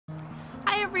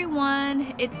Hi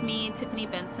everyone, it's me, Tiffany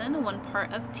Benson, one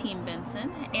part of Team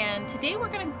Benson, and today we're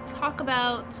going to talk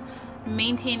about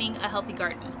maintaining a healthy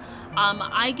garden.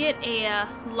 I get a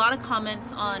lot of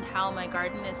comments on how my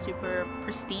garden is super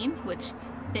pristine, which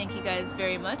thank you guys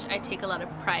very much. I take a lot of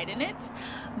pride in it,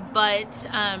 but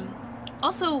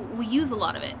also we use a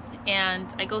lot of it, and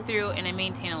I go through and I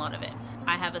maintain a lot of it.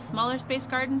 I have a smaller space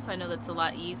garden, so I know that's a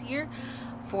lot easier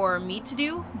for me to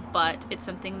do, but it's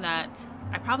something that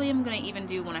I probably am going to even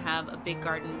do when I have a big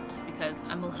garden, just because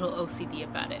I'm a little OCD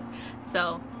about it.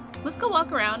 So let's go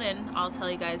walk around and I'll tell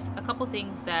you guys a couple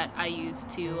things that I use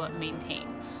to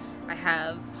maintain. I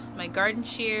have my garden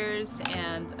shears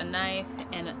and a knife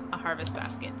and a harvest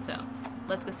basket, so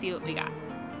let's go see what we got.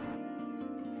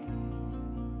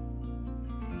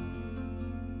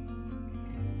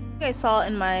 Like I saw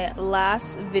in my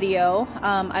last video,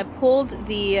 I pulled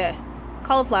the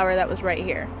cauliflower that was right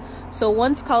here. So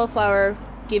once cauliflower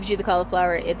gives you the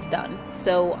cauliflower, it's done.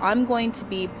 So I'm going to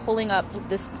be pulling up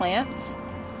this plant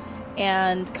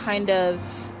and kind of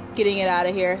getting it out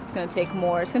of here. It's going to take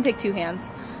more. It's going to take two hands.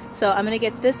 So I'm going to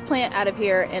get this plant out of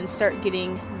here and start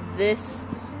getting this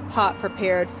pot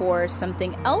prepared for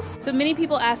something else. So many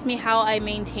people ask me how I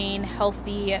maintain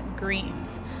healthy greens.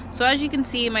 So as you can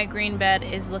see, my green bed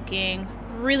is looking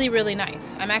really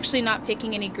nice. I'm actually not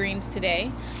picking any greens today,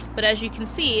 but as you can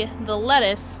see, the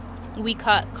lettuce we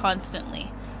cut constantly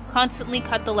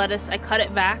cut the lettuce. I cut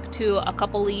it back to a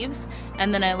couple leaves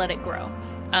and then I let it grow.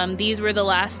 These were the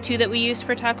last two that we used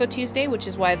for Taco Tuesday, which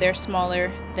is why they're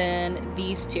smaller than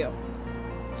these two.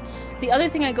 The other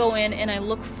thing I go in and I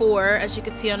look for, as you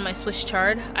can see on my Swiss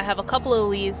chard, I have a couple of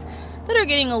leaves that are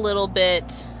getting a little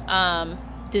bit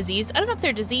diseased. I don't know if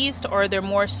they're diseased or they're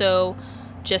more so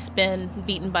just been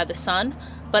beaten by the sun,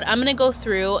 but I'm gonna go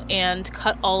through and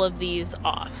cut all of these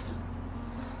off.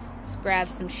 Let's grab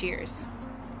some shears.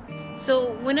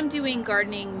 So when I'm doing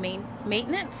gardening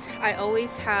maintenance, I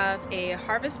always have a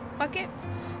harvest bucket.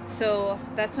 So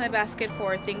that's my basket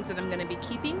for things that I'm gonna be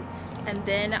keeping. And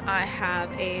then I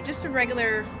have just a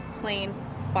regular plain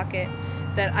bucket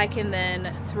that I can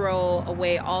then throw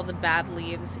away all the bad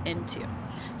leaves into.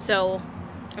 So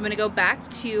I'm going to go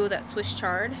back to that Swiss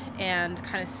chard and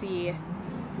kind of see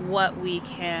what we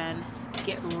can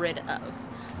get rid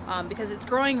of, because it's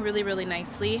growing really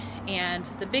nicely and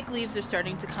the big leaves are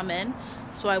starting to come in,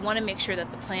 so I want to make sure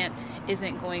that the plant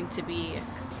isn't going to be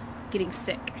getting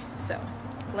sick. So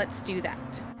let's do that.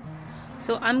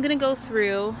 So I'm going to go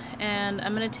through and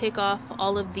I'm going to take off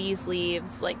all of these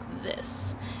leaves like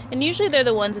this, and usually they're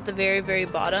the ones at the very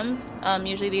bottom.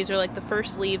 Usually these are like the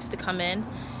first leaves to come in.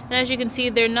 And as you can see,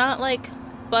 they're not like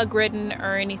bug ridden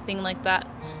or anything like that.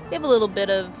 They have a little bit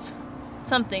of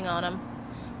something on them,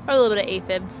 or a little bit of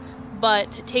aphids,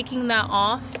 but taking that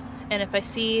off, and if I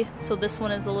see, so this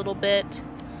one is a little bit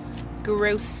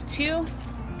gross too, so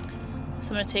I'm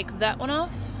going to take that one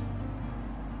off.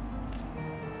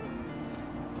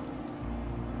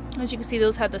 As you can see,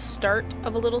 those had the start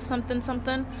of a little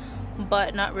something,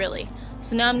 but not really.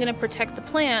 So now I'm going to protect the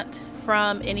plant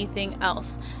from anything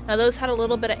else. Now those had a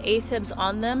little bit of aphids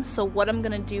on them, so what I'm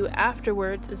going to do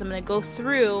afterwards is I'm going to go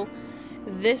through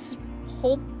this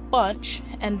whole bunch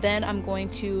and then I'm going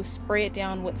to spray it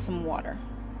down with some water.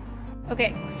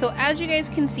 Okay, so as you guys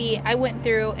can see, I went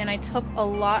through and I took a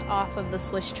lot off of the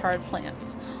Swiss chard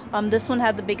plants. This one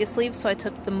had the biggest leaves, so I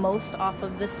took the most off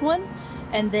of this one,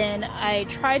 and then I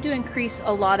tried to increase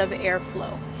a lot of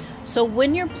airflow. So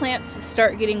when your plants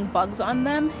start getting bugs on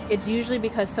them, it's usually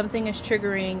because something is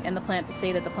triggering in the plant to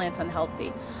say that the plant's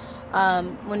unhealthy.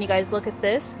 When you guys look at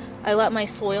this, I let my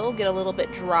soil get a little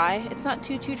bit dry. It's not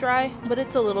too dry, but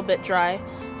it's a little bit dry,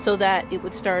 so that it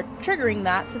would start triggering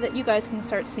that, so that you guys can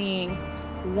start seeing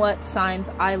what signs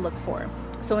I look for.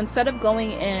 So instead of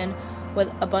going in with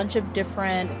a bunch of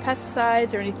different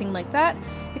pesticides or anything like that,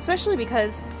 especially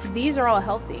because these are all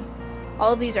healthy.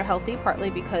 All of these are healthy, partly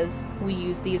because we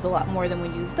use these a lot more than we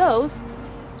use those.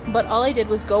 But all I did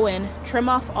was go in, trim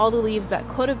off all the leaves that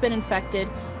could have been infected,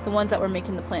 the ones that were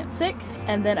making the plant sick,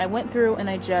 and then I went through and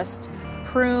I just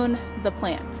prune the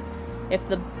plant.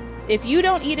 If you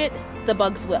don't eat it, the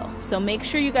bugs will. So make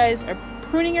sure you guys are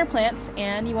pruning your plants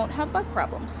and you won't have bug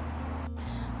problems.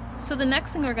 So the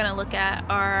next thing we're going to look at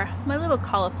are my little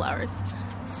cauliflowers.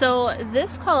 So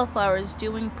this cauliflower is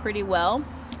doing pretty well.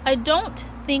 I don't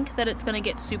think that it's going to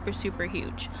get super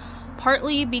huge,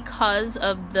 partly because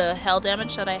of the hail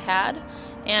damage that I had,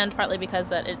 and partly because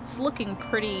that it's looking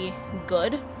pretty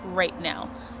good right now.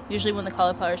 Usually when the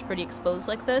cauliflower is pretty exposed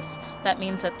like this, that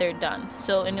means that they're done.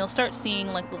 So, and you'll start seeing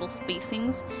like little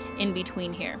spacings in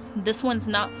between here. This one's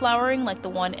not flowering like the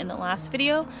one in the last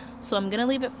video, so I'm gonna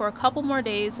leave it for a couple more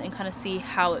days and kind of see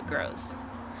how it grows.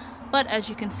 But as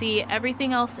you can see,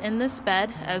 everything else in this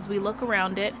bed, as we look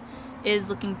around it, is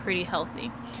looking pretty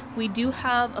healthy. We do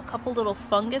have a couple little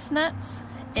fungus nets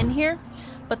in here,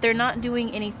 but they're not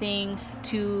doing anything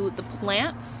to the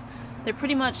plants. They're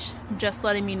pretty much just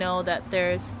letting me know that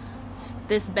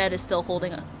this bed is still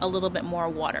holding a little bit more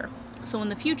water. So in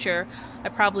the future, I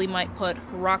probably might put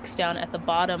rocks down at the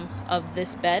bottom of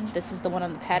this bed. This is the one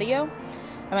on the patio.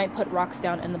 I might put rocks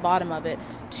down in the bottom of it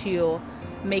to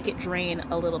make it drain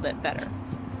a little bit better.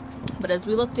 But as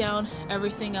we look down,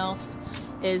 everything else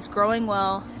is growing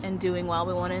well and doing well.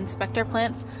 We want to inspect our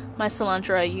plants. My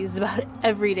cilantro I use about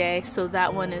every day, so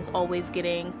that one is always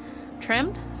getting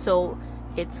trimmed, so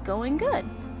it's going good.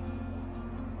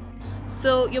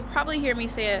 So you'll probably hear me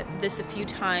say this a few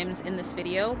times in this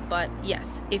video, but yes,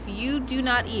 if you do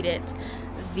not eat it,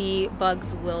 the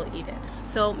bugs will eat it.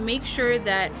 So make sure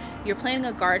that you're planting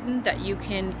a garden that you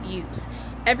can use.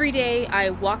 Every day I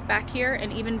walk back here,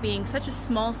 and even being such a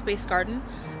small space garden,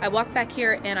 I walk back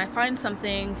here and I find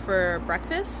something for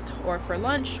breakfast or for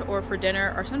lunch or for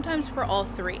dinner, or sometimes for all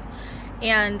three.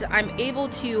 And I'm able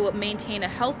to maintain a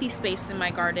healthy space in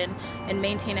my garden and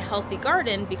maintain a healthy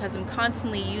garden because I'm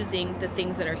constantly using the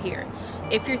things that are here.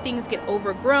 If your things get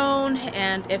overgrown,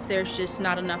 and if there's just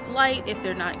not enough light, if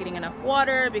they're not getting enough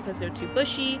water because they're too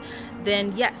bushy,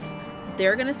 then yes,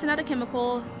 they're gonna send out a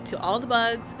chemical to all the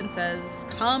bugs and says,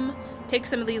 come take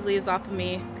some of these leaves off of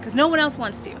me, because no one else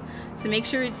wants to. So make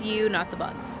sure it's you, not the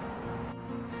bugs.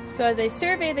 So as I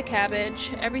survey the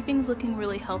cabbage, everything's looking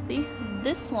really healthy.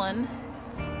 This one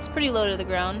is pretty low to the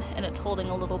ground and it's holding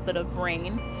a little bit of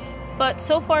rain. But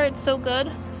so far it's so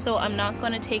good, so I'm not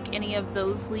going to take any of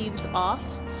those leaves off.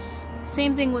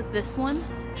 Same thing with this one.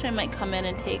 Actually, I might come in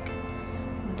and take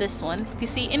this one. If you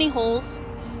see any holes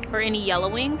or any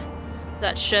yellowing,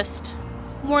 that's just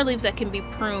more leaves that can be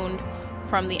pruned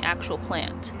from the actual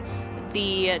plant.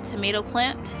 The tomato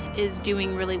plant is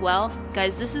doing really well.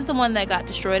 Guys, this is the one that got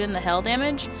destroyed in the hail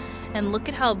damage, and look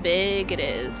at how big it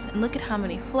is, and look at how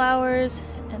many flowers,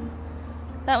 and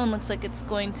that one looks like it's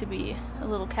going to be a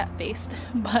little cat-faced,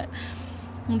 but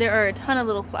there are a ton of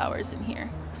little flowers in here.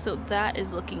 So that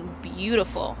is looking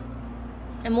beautiful.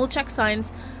 And we'll check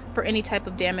signs for any type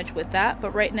of damage with that,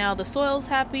 but right now the soil's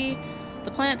happy,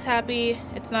 the plant's happy,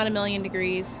 it's not 1,000,000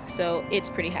 degrees, so it's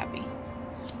pretty happy.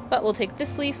 But we'll take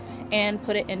this leaf and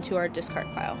put it into our discard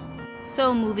pile.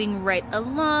 So moving right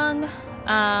along,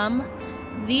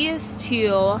 these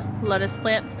two lettuce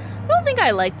plants, I don't think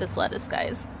I like this lettuce,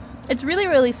 guys. It's really,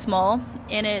 really small,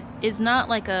 and it is not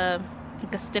like a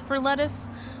stiffer lettuce,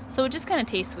 so it just kind of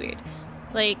tastes weird.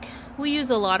 Like, we use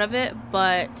a lot of it,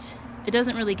 but it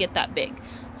doesn't really get that big.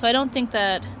 So I don't think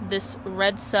that this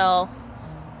red cell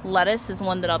lettuce is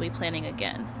one that I'll be planting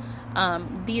again.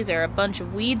 These are a bunch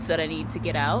of weeds that I need to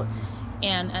get out,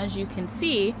 and as you can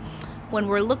see, when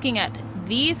we're looking at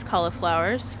these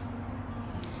cauliflowers,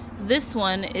 this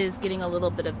one is getting a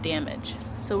little bit of damage.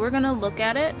 So we're gonna look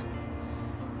at it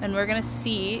and we're gonna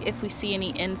see if we see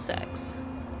any insects.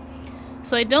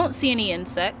 So I don't see any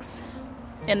insects,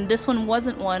 and this one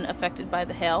wasn't one affected by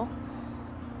the hail.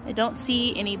 I don't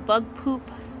see any bug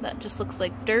poop. That just looks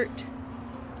like dirt.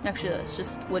 Actually, that's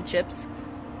just wood chips.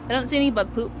 I don't see any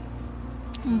bug poop.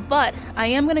 But I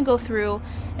am going to go through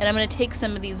and I'm going to take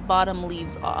some of these bottom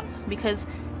leaves off, because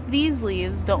these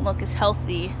leaves don't look as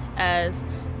healthy as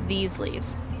these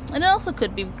leaves. And it also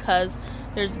could be because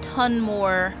there's a ton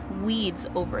more weeds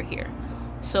over here.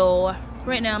 So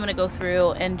right now I'm going to go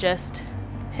through and just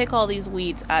pick all these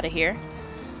weeds out of here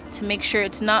to make sure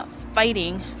it's not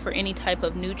fighting for any type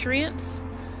of nutrients.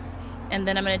 And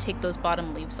then I'm going to take those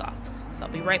bottom leaves off. So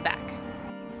I'll be right back.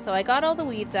 So I got all the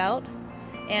weeds out.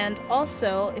 And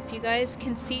also, if you guys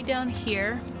can see down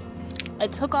here, I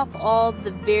took off all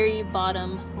the very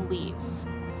bottom leaves.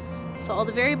 So all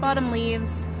the very bottom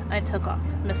leaves I took off.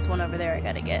 Missed one over there I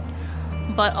gotta get.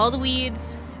 But all the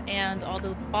weeds and all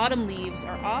the bottom leaves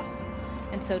are off.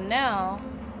 And so now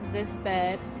this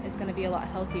bed is gonna be a lot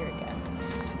healthier again.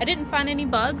 I didn't find any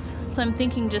bugs, so I'm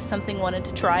thinking just something wanted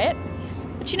to try it.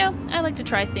 But you know, I like to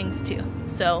try things too.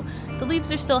 So the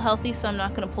leaves are still healthy, so I'm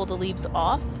not gonna pull the leaves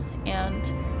off.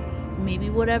 And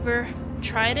maybe whatever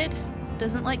tried it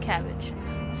doesn't like cabbage,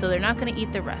 so they're not going to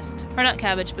eat the rest. Or not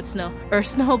cabbage, but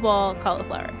snowball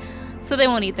cauliflower, so they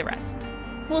won't eat the rest.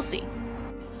 We'll see.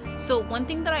 So one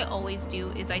thing that I always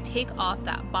do is I take off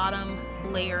that bottom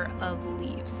layer of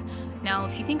leaves. Now,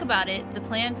 if you think about it, the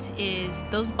plant is,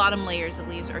 those bottom layers of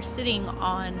leaves are sitting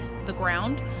on the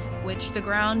ground, which the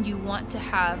ground you want to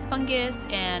have fungus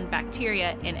and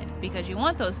bacteria in it, because you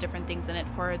want those different things in it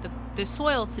for the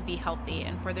soil to be healthy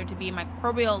and for there to be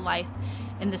microbial life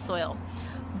in the soil.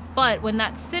 But when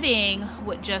that's sitting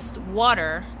with just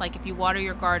water, like if you water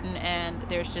your garden and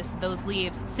there's just those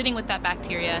leaves sitting with that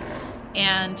bacteria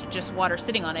and just water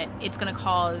sitting on it, it's going to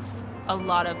cause a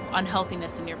lot of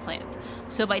unhealthiness in your plant.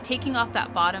 So by taking off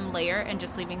that bottom layer and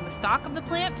just leaving the stalk of the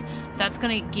plant, that's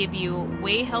going to give you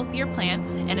way healthier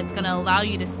plants, and it's going to allow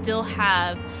you to still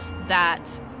have that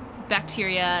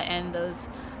bacteria and those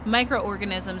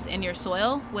microorganisms in your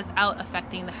soil without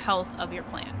affecting the health of your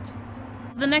plant.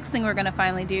 The next thing we're going to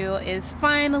finally do is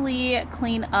finally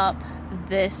clean up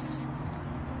this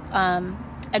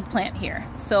eggplant here.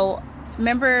 So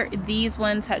remember, these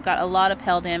ones had got a lot of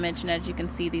hail damage, and as you can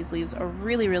see, these leaves are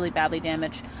really badly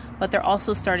damaged, but they're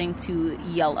also starting to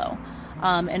yellow.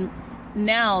 And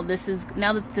now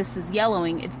that this is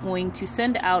yellowing, it's going to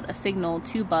send out a signal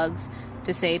to bugs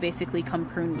to say, basically, come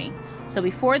prune me. So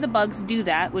before the bugs do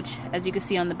that, which as you can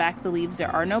see on the back of the leaves,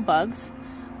 there are no bugs,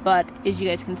 but as you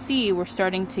guys can see, we're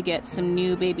starting to get some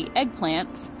new baby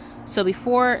eggplants. So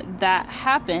before that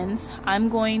happens, I'm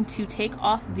going to take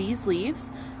off these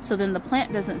leaves so then the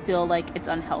plant doesn't feel like it's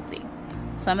unhealthy.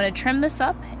 So I'm going to trim this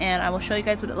up and I will show you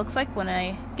guys what it looks like when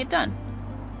I get done.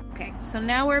 Okay, so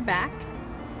now we're back,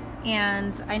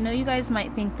 and I know you guys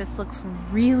might think this looks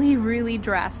really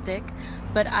drastic,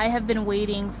 but I have been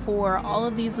waiting for all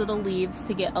of these little leaves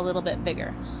to get a little bit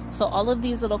bigger. So all of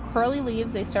these little curly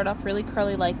leaves, they start off really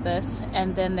curly like this,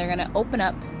 and then they're going to open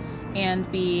up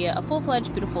and be a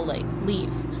full-fledged beautiful leaf.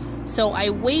 So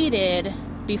I waited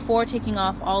before taking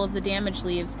off all of the damaged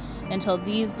leaves until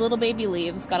these little baby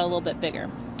leaves got a little bit bigger.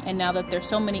 And now that there's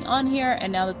so many on here,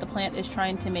 and now that the plant is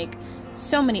trying to make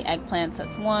so many eggplants,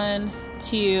 that's 1,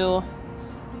 2,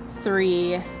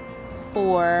 3,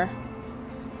 4,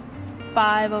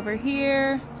 5 over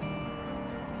here,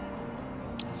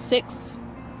 6,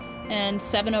 and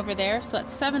 7 over there. So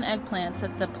that's 7 eggplants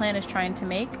that the plant is trying to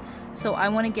make. So I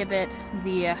want to give it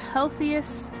the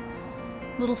healthiest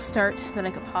little start that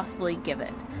I could possibly give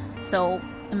it. So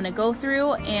I'm going to go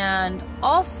through, and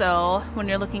also when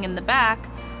you're looking in the back,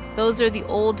 those are the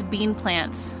old bean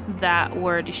plants that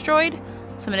were destroyed.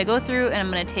 So I'm going to go through and I'm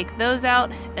going to take those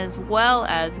out, as well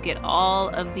as get all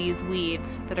of these weeds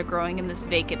that are growing in this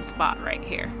vacant spot right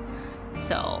here.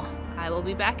 So I will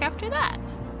be back after that.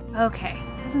 Okay,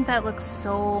 doesn't that look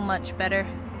so much better?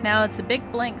 Now it's a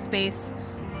big blank space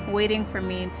waiting for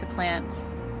me to plant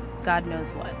God knows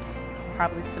what.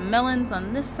 Probably some melons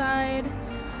on this side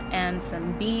and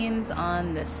some beans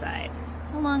on this side,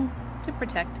 along to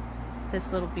protect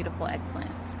this little beautiful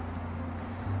eggplant.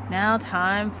 Now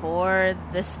time for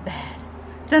this bed.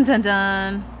 Dun dun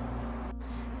dun!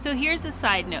 So here's a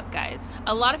side note, guys.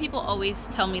 A lot of people always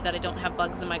tell me that I don't have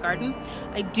bugs in my garden.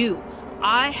 I do.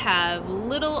 I have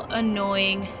little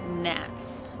annoying gnats.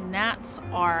 Gnats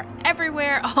are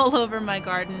everywhere, all over my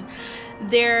garden.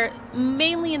 They're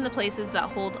mainly in the places that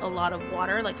hold a lot of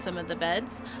water, like some of the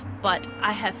beds, but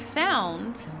I have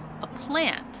found a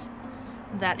plant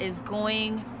that is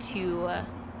going to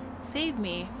save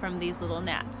me from these little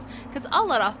gnats, because I'll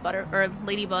let off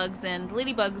ladybugs, and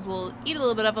ladybugs will eat a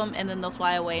little bit of them and then they'll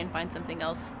fly away and find something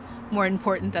else more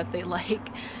important that they like,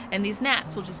 and these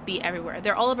gnats will just be everywhere.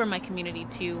 They're all over my community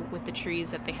too, with the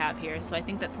trees that they have here, so I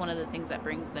think that's one of the things that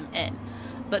brings them in.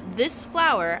 But this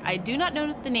flower, I do not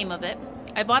know the name of it.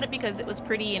 I bought it because it was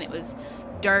pretty and it was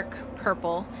dark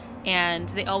purple, and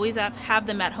they always have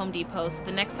them at Home Depot. So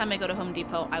the next time I go to Home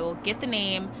Depot, I will get the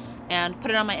name and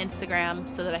put it on my Instagram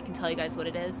so that I can tell you guys what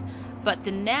it is. But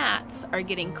the gnats are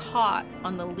getting caught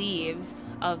on the leaves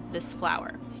of this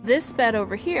flower. This bed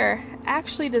over here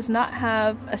actually does not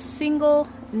have a single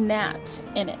gnat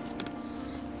in it.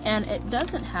 And it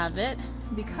doesn't have it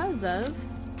because of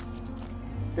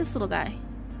this little guy.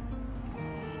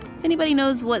 If anybody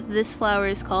knows what this flower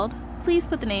is called, please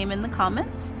put the name in the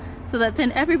comments so that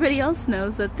then everybody else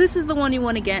knows that this is the one you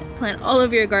want to get. Plant all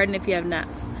over your garden if you have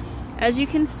gnats. As you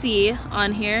can see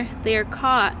on here, they are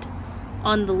caught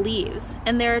on the leaves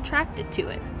and they're attracted to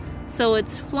it. So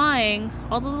it's flying,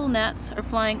 all the little gnats are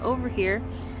flying over here,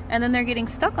 and then they're getting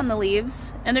stuck on the leaves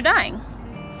and they're dying.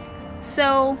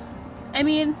 So, I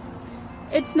mean,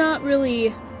 it's not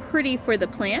really pretty for the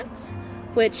plants,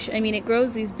 which, I mean, it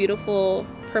grows these beautiful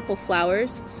purple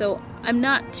flowers, so I'm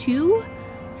not too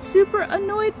super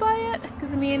annoyed by it,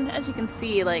 because I mean, as you can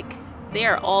see, like, they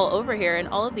are all over here and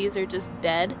all of these are just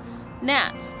dead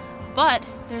gnats. But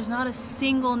there's not a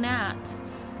single gnat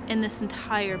in this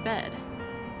entire bed.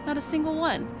 Not a single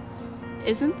one.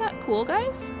 Isn't that cool,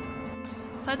 guys?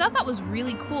 So I thought that was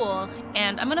really cool,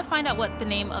 and I'm gonna find out what the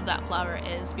name of that flower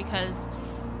is, because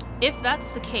if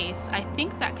that's the case, I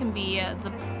think that can be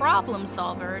the problem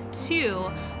solver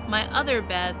to my other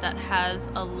bed that has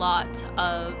a lot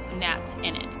of gnats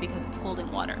in it because it's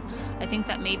holding water. I think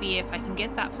that maybe if I can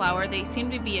get that flower, they seem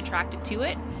to be attracted to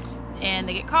it and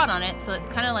they get caught on it, so it's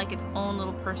kind of like its own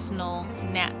little personal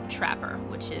gnat trapper,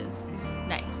 which is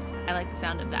nice. I like the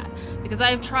sound of that because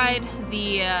I've tried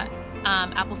the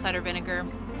apple cider vinegar,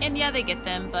 and yeah, they get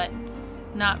them, but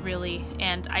not really.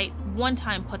 And I one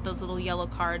time put those little yellow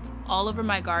cards all over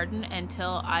my garden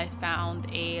until I found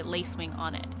a lacewing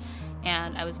on it,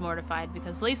 and I was mortified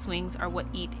because lacewings are what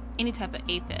eat any type of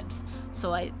aphids.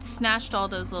 So I snatched all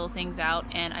those little things out,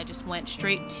 and I just went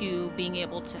straight to being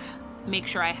able to make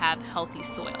sure I have healthy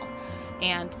soil.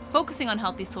 And focusing on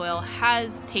healthy soil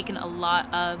has taken a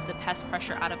lot of the pest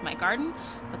pressure out of my garden,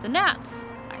 but the gnats,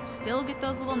 I still get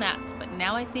those little gnats, but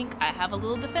now I think I have a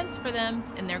little defense for them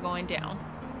and they're going down.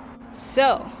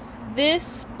 So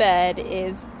this bed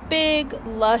is big,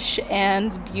 lush,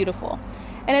 and beautiful,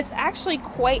 and it's actually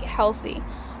quite healthy.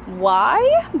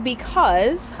 Why?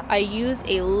 Because I use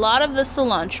a lot of the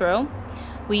cilantro.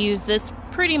 We use this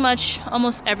pretty much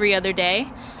almost every other day,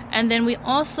 and then we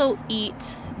also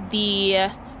eat the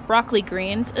broccoli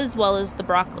greens as well as the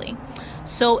broccoli.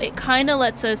 So it kind of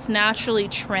lets us naturally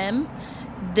trim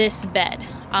this bed.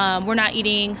 We're not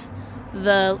eating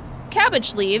the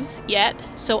cabbage leaves yet,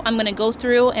 so I'm gonna go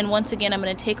through and once again I'm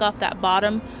gonna take off that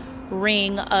bottom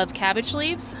ring of cabbage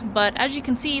leaves. But as you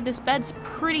can see, this bed's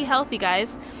pretty healthy,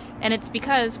 guys, and it's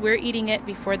because we're eating it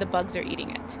before the bugs are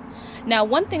eating it. Now,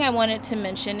 one thing I wanted to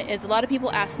mention is a lot of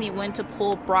people ask me when to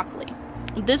pull broccoli.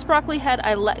 This broccoli head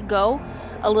I let go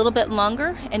a little bit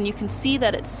longer, and you can see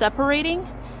that it's separating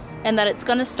and that it's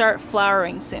gonna start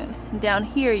flowering soon. Down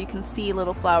here you can see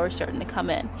little flowers starting to come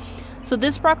in. So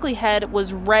this broccoli head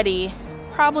was ready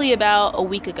probably about a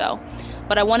week ago,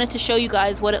 but I wanted to show you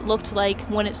guys what it looked like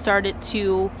when it started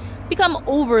to become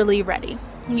overly ready.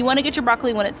 You wanna get your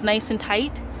broccoli when it's nice and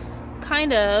tight.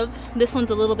 Kind of, this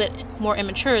one's a little bit more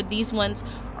immature. These ones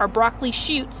are broccoli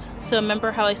shoots. So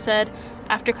remember how I said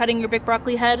after cutting your big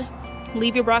broccoli head,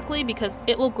 leave your broccoli because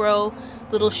it will grow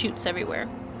little shoots everywhere.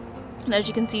 And as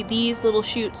you can see, these little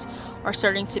shoots are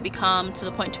starting to become to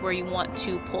the point to where you want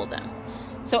to pull them.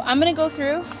 So I'm gonna go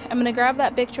through, I'm gonna grab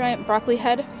that big giant broccoli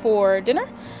head for dinner,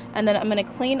 and then I'm gonna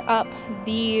clean up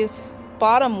these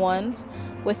bottom ones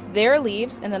with their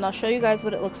leaves, and then I'll show you guys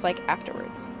what it looks like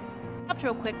afterwards. Stopped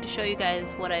real quick to show you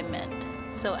guys what I meant.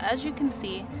 So as you can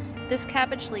see, this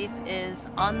cabbage leaf is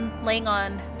laying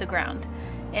on the ground,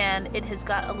 and it has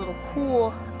got a little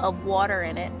pool of water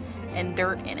in it and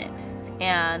dirt in it.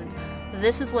 And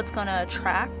this is what's gonna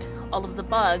attract all of the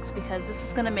bugs, because this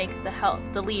is gonna make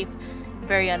the leaf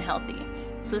very unhealthy.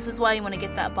 So this is why you wanna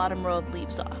get that bottom row of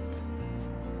leaves off.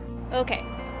 Okay,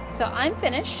 so I'm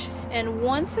finished, and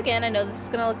once again, I know this is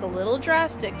gonna look a little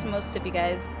drastic to most of you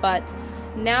guys, but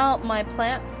now my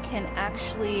plants can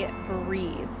actually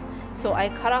breathe. So I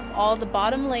cut off all the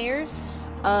bottom layers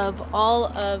of all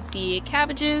of the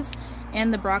cabbages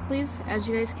and the broccolis. As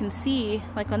you guys can see,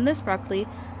 like on this broccoli,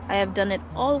 I have done it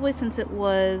all the way since it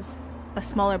was a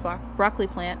smaller broccoli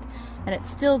plant, and it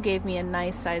still gave me a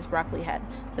nice sized broccoli head.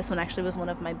 This one actually was one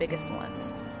of my biggest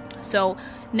ones. So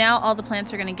now all the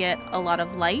plants are going to get a lot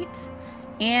of light,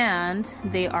 and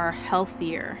they are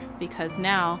healthier because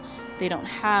now they don't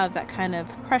have that kind of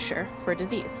pressure for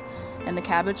disease. And the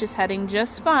cabbage is heading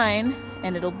just fine,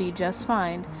 and it'll be just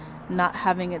fine not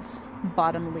having its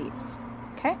bottom leaves.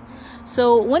 Okay,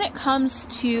 so when it comes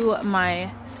to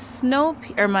my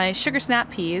my sugar snap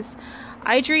peas,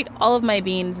 I treat all of my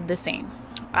beans the same.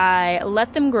 I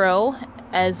let them grow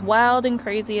as wild and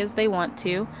crazy as they want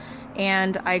to,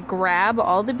 and I grab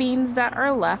all the beans that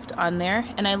are left on there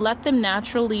and I let them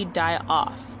naturally die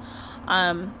off.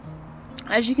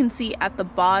 As you can see at the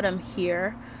bottom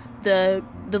here, the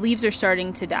leaves are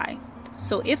starting to die.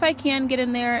 So if I can get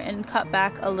in there and cut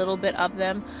back a little bit of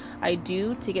them, I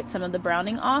do, to get some of the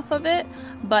browning off of it.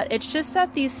 But it's just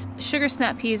that these sugar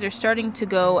snap peas are starting to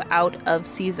go out of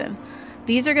season.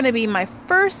 These are going to be my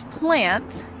first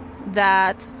plant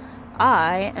that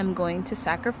I am going to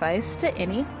sacrifice to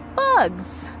any bugs.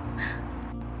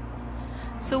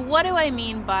 So what do I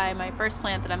mean by my first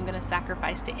plant that I'm going to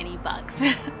sacrifice to any bugs?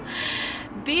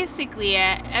 Basically,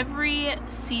 every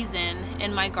season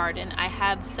in my garden, I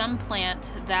have some plant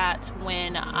that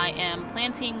when I am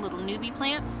planting little newbie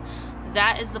plants,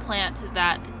 that is the plant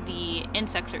that the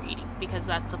insects are eating, because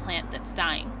that's the plant that's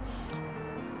dying.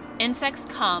 insects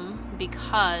come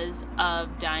because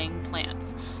of dying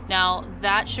plants. Now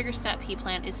that sugar snap pea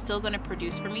plant is still going to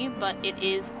produce for me, but it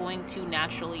is going to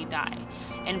naturally die.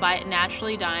 And by it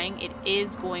naturally dying, it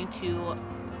is going to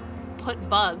put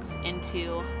bugs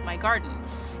into my garden.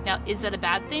 Now, is that a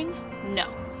bad thing?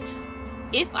 No.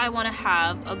 If I want to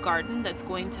have a garden that's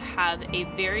going to have a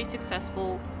very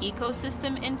successful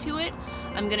ecosystem into it,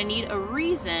 I'm going to need a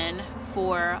reason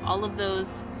for all of those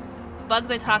bugs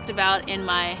I talked about in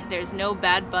my There's No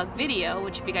Bad Bug video,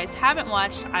 which if you guys haven't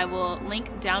watched, I will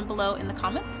link down below in the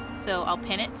comments. So I'll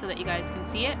pin it so that you guys can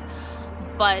see it.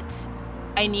 But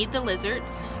I need the lizards,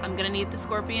 I'm going to need the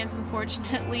scorpions,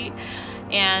 unfortunately,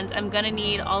 and I'm going to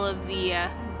need all of the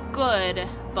good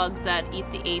bugs that eat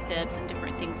the aphids and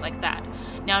different things like that.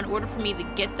 Now, in order for me to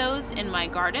get those in my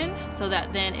garden, so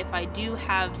that then if I do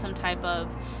have some type of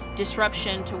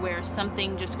disruption to where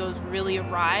something just goes really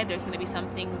awry, there's going to be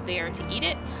something there to eat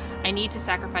it, I need to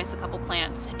sacrifice a couple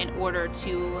plants in order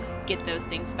to get those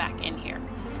things back in here.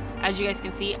 As you guys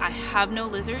can see, I have no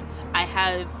lizards, I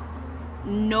have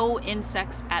no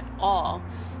insects at all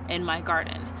in my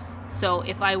garden. So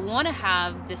if I want to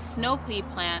have this snow pea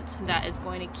plant that is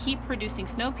going to keep producing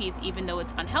snow peas, even though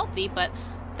it's unhealthy, but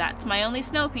that's my only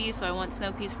snow pea, so I want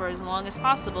snow peas for as long as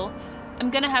possible, I'm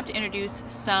going to have to introduce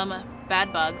some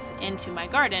bad bugs into my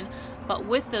garden. But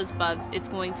with those bugs, it's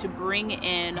going to bring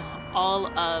in all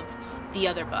of the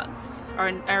other bugs,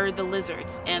 or the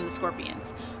lizards and the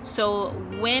scorpions. So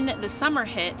when the summer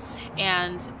hits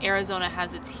and Arizona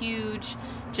has its huge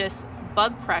just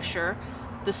bug pressure,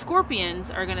 the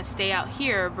scorpions are going to stay out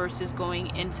here versus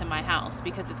going into my house,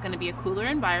 because it's going to be a cooler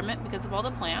environment because of all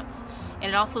the plants,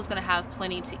 and it also is going to have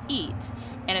plenty to eat,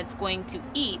 and it's going to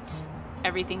eat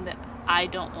everything that I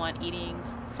don't want eating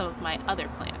some of my other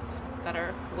plants that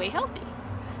are way healthy.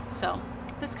 So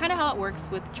that's kind of how it works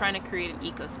with trying to create an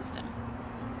ecosystem.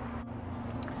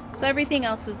 So everything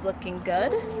else is looking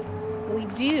good. We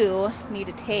do need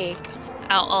to take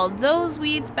out all those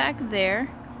weeds back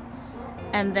there,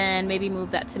 and then maybe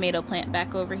move that tomato plant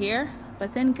back over here,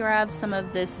 but then grab some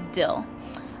of this dill.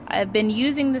 I've been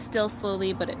using this dill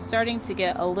slowly, but it's starting to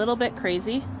get a little bit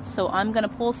crazy, so I'm gonna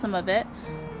pull some of it,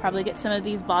 probably get some of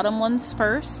these bottom ones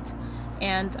first,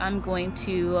 and I'm going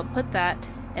to put that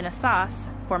in a sauce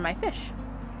for my fish.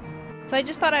 So I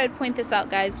just thought I would point this out,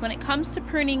 guys. When it comes to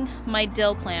pruning my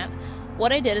dill plant,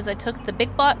 what I did is I took the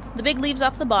big leaves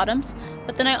off the bottoms,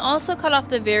 but then I also cut off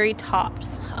the very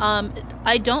tops.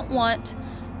 I don't want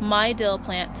my dill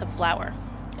plant to flower,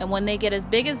 and when they get as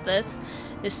big as this,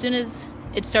 as soon as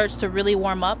it starts to really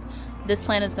warm up, this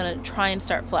plant is going to try and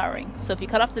start flowering. So if you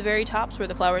cut off the very tops where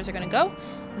the flowers are going to go,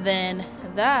 then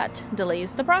that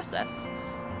delays the process.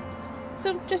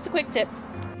 So just a quick tip.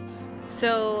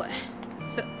 So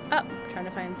trying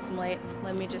to find some light.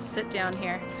 Let me just sit down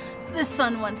here. The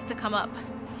sun wants to come up.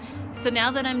 So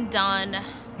now that I'm done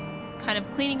kind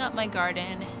of cleaning up my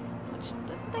garden, which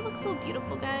doesn't that look so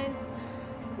beautiful, guys?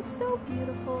 It's so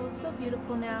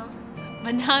beautiful now.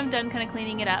 But now I'm done kind of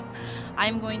cleaning it up.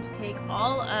 I'm going to take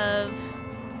all of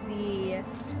the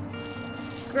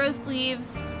gross leaves,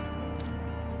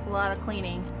 it's a lot of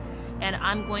cleaning, and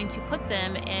I'm going to put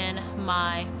them in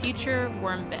my future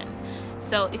worm bin.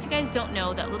 So if you guys don't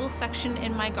know, that little section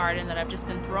in my garden that I've just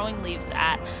been throwing leaves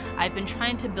at, I've been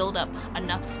trying to build up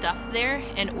enough stuff there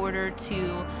in order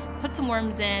to put some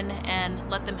worms in and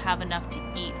let them have enough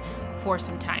to eat for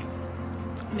some time.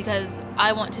 Because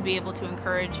I want to be able to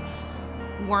encourage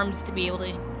worms to be able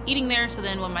to eating there, so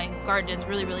then when my garden is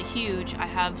really, really huge, I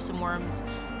have some worms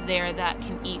there that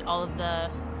can eat all of the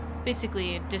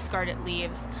basically discarded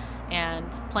leaves and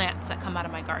plants that come out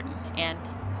of my garden, and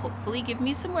hopefully give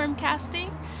me some worm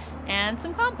casting and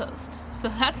some compost. So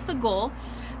that's the goal.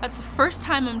 That's the first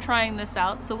time I'm trying this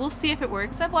out, so we'll see if it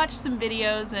works. I've watched some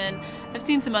videos and I've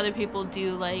seen some other people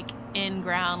do like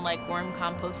in-ground like worm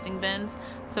composting bins,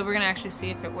 so we're gonna actually see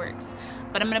if it works.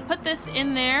 But I'm gonna put this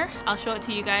in there. I'll show it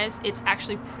to you guys. It's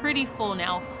actually pretty full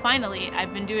now. Finally,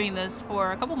 I've been doing this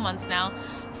for a couple months now,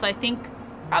 so I think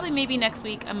probably maybe next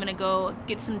week I'm gonna go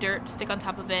get some dirt, stick on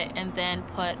top of it, and then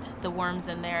put the worms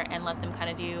in there and let them kind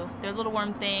of do their little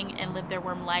worm thing and live their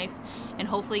worm life, and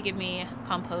hopefully give me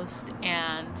compost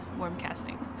and worm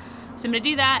castings. So I'm gonna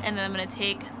do that, and then I'm gonna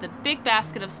take the big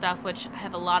basket of stuff, which I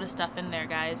have a lot of stuff in there,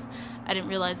 guys. I didn't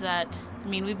realize that. I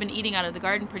mean, we've been eating out of the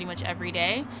garden pretty much every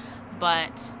day,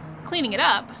 but cleaning it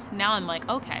up, now I'm like,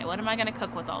 okay, what am I gonna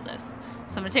cook with all this?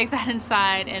 So I'm gonna take that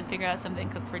inside and figure out something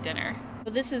to cook for dinner.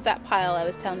 So this is that pile I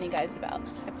was telling you guys about.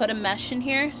 I put a mesh in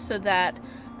here so that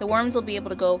the worms will be able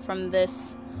to go from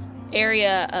this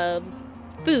area of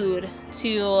food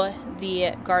to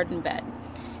the garden bed.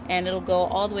 and it'll go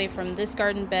all the way from this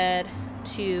garden bed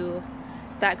to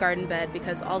that garden bed,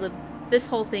 because this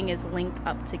whole thing is linked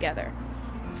up together.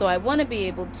 So I want to be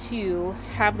able to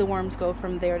have the worms go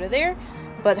from there to there,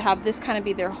 but have this kind of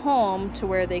be their home to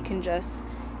where they can just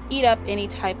eat up any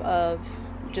type of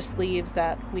just leaves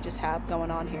that we just have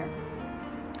going on here.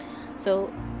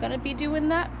 So gonna be doing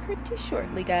that pretty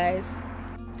shortly, guys.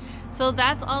 So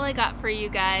that's all I got for you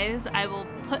guys. I will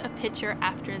put a picture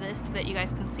after this so that you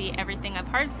guys can see everything I've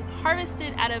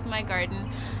harvested out of my garden.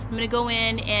 I'm gonna go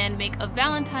in and make a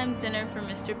Valentine's dinner for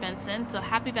Mr. Benson. So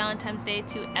happy Valentine's Day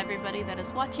to everybody that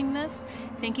is watching this.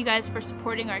 Thank you guys for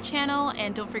supporting our channel,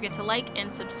 and don't forget to like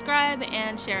and subscribe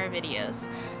and share our videos.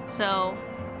 So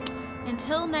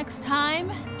until next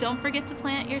time, don't forget to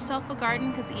plant yourself a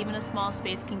garden, because even a small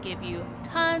space can give you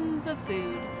tons of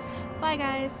food. Bye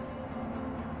guys.